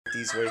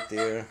these right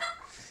there.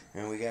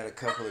 And we got a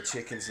couple of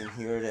chickens in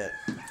here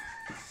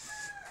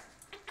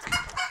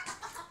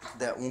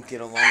that won't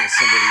get along with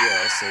somebody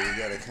else, so we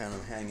got to kind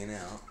of hanging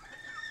out.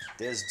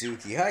 There's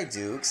Dookie. Hi,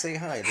 Duke. Say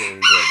hi to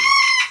everybody.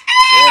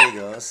 There you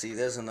go. See,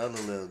 there's another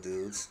little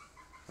dudes.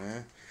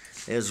 Huh?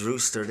 There's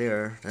Rooster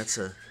there. That's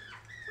a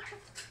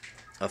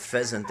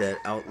pheasant that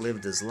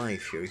outlived his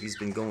life here. He's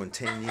been going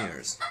 10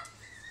 years.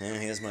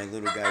 And here's my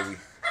little guy,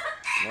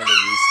 another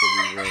rooster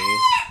we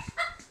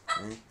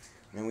raised.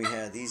 And we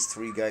had these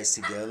three guys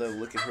together.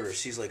 Look at her.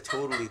 She's like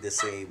totally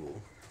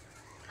disabled.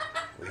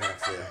 We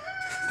have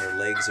her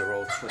legs are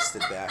all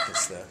twisted back and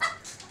stuff.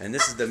 And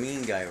this is the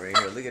mean guy right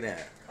here. Look at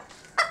that.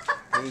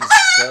 He's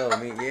so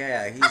mean.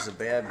 Yeah, he's a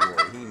bad boy.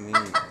 He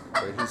mean,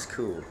 but he's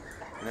cool.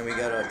 And then we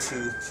got our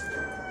two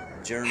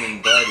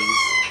German buddies,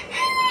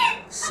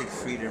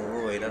 Siegfried and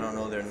Roy. I don't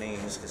know their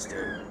names because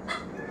they're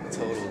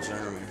total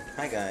German.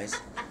 Hi, guys.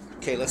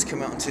 Okay, let's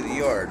come out into the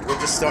yard. We're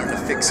just starting to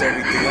fix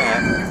everything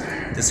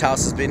up. This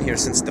house has been here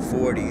since the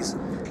 40s.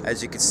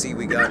 As you can see,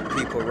 we got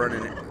people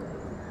running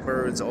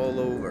birds all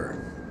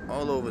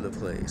over the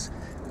place.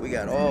 We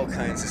got all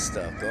kinds of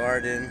stuff.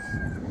 Garden.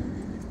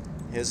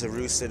 Here's a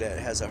rooster that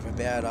has a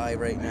bad eye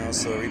right now,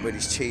 so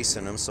everybody's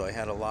chasing him, so I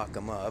had to lock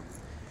him up.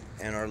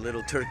 And our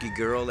little turkey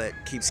girl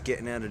that keeps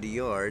getting out of the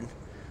yard,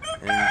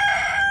 and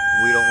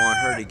we don't want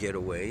her to get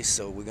away,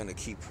 so we're gonna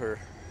keep her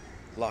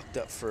locked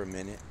up for a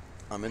minute.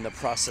 I'm in the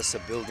process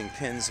of building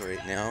pens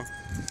right now.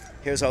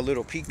 Here's our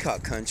little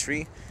peacock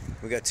country.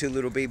 We got two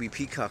little baby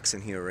peacocks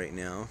in here right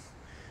now,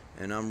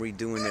 and I'm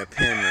redoing their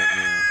pen right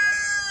now.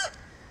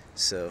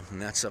 So,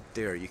 and that's up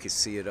there. You can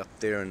see it up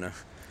there. And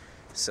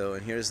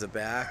here's the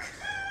back.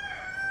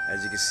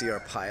 As you can see, our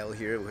pile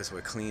here, because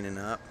we're cleaning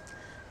up,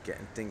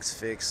 getting things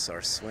fixed,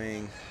 our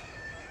swing.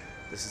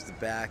 This is the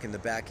back. In the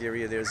back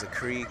area, there's a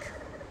creek.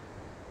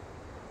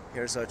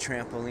 Here's our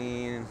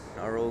trampoline,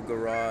 our old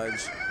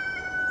garage,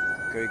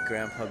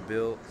 great-grandpa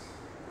built.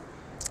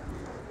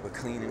 We're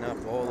cleaning up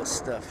all the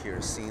stuff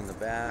here. See in the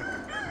back,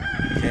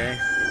 okay?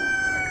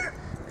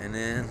 And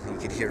then you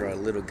can hear our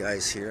little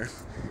guys here.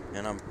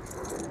 And I'm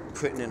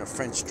putting in a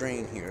French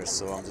drain here,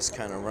 so I'm just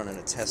kind of running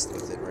a test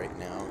with it right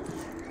now.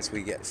 Because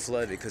we get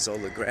flooded because all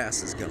the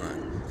grass is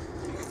gone.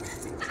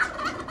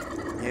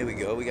 Here we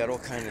go. We got a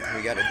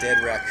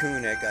dead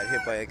raccoon that got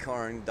hit by a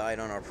car and died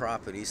on our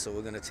property, so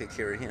we're gonna take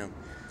care of him.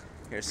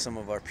 Here's some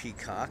of our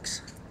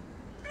peacocks.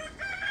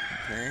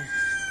 Okay.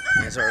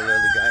 There's our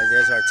little guy.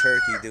 There's our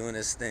turkey doing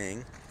his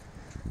thing.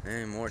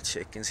 And more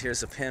chickens.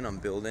 Here's a pen I'm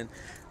building.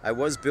 I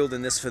was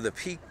building this for the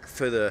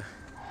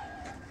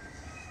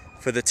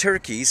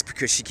turkeys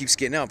because she keeps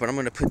getting out, but I'm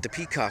going to put the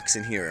peacocks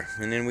in here.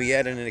 And then we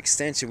added an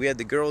extension. We had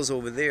the girls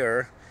over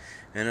there,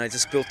 and I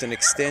just built an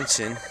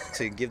extension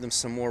to give them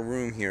some more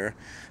room here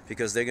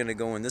because they're going to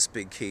go in this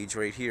big cage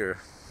right here.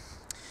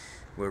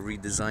 We're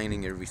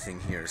redesigning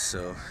everything here,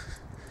 so.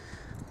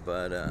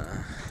 But,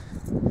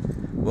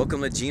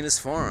 welcome to Gina's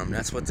Farm.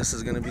 That's what this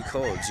is going to be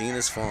called,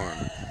 Gina's Farm.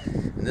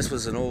 And this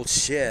was an old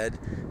shed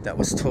that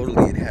was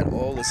it had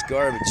all this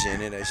garbage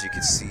in it, as you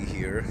can see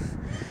here.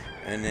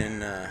 And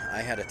then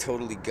I had to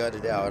totally gut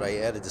it out. I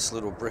added this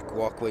little brick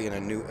walkway and a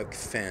new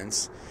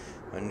fence,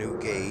 a new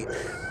gate.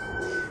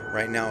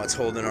 Right now it's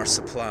holding our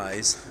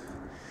supplies.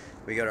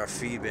 We got our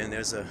feed bin.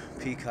 There's a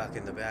peacock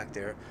in the back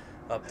there.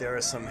 Up there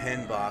are some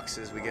hen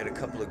boxes. We got a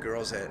couple of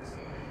girls that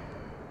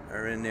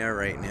are in there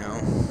right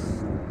now.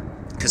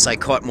 Because I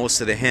caught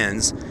most of the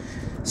hens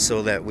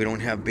so that we don't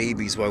have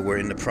babies while we're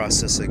in the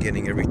process of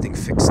getting everything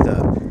fixed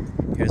up.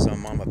 Here's our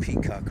mama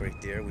peacock right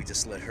there. We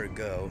just let her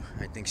go.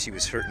 I think she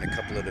was hurting a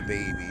couple of the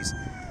babies.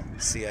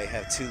 See, I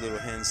have two little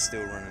hens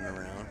still running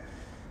around.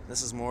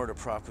 This is more of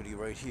the property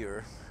right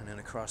here, and then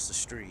across the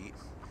street.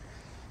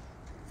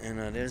 And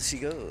there she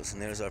goes.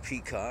 And there's our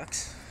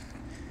peacocks.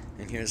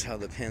 And here's how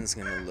the pen's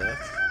gonna look.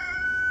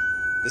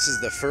 This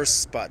is the first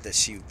spot that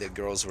the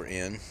girls were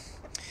in.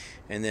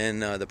 And then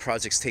the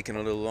project's taking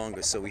a little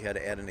longer, so we had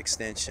to add an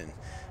extension.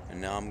 And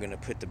now I'm gonna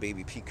put the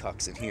baby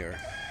peacocks in here.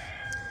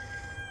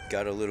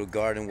 Got a little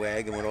garden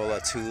wagon with all our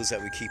tools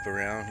that we keep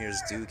around.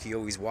 Here's Duke, he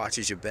always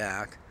watches your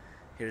back.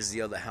 Here's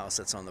the other house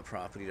that's on the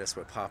property, that's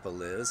where Papa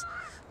lives.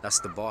 That's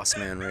the boss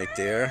man right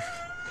there.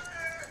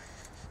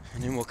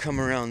 And then we'll come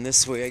around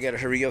this way. I gotta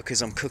hurry up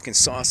because I'm cooking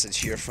sausage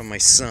here for my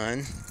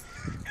son.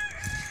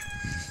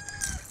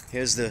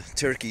 Here's the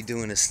turkey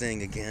doing his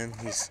thing again.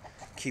 He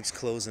keeps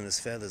closing his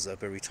feathers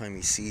up every time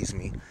he sees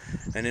me.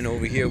 And then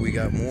over here we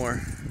got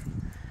more.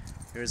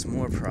 Here's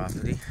more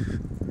property.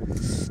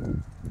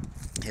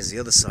 Here's the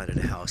other side of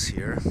the house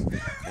here.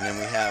 And then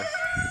we have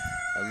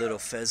a little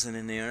pheasant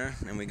in there.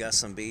 And we got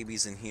some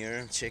babies in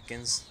here,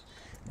 chickens.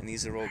 And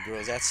these are all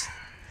girls.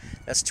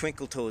 That's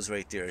Twinkle Toes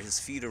right there. His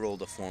feet are all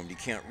deformed. He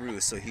can't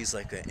roost, so he's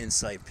like an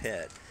inside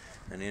pet.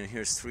 And then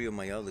here's three of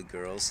my other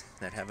girls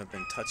that haven't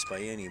been touched by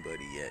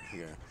anybody yet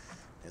here.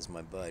 There's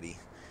my buddy.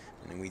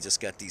 And then we just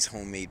got these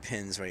homemade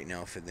pens right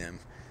now for them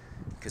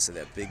because of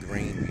that big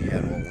rain we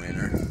had all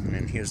winter. And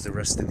then here's the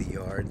rest of the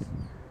yard.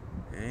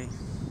 Okay.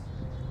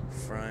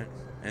 Front.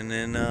 And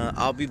then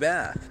I'll be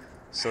back.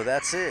 So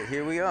that's it.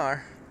 Here we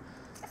are.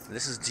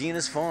 This is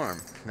Gina's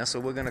farm. That's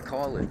what we're gonna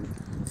call it,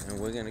 and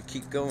we're gonna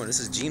keep going. This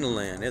is Gina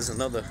land. There's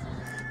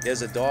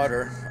a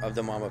daughter of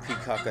the mama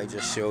peacock I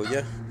just showed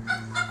you,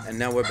 and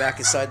now we're back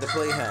inside the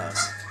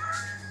playhouse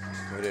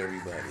with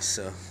everybody.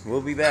 So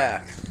we'll be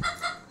back.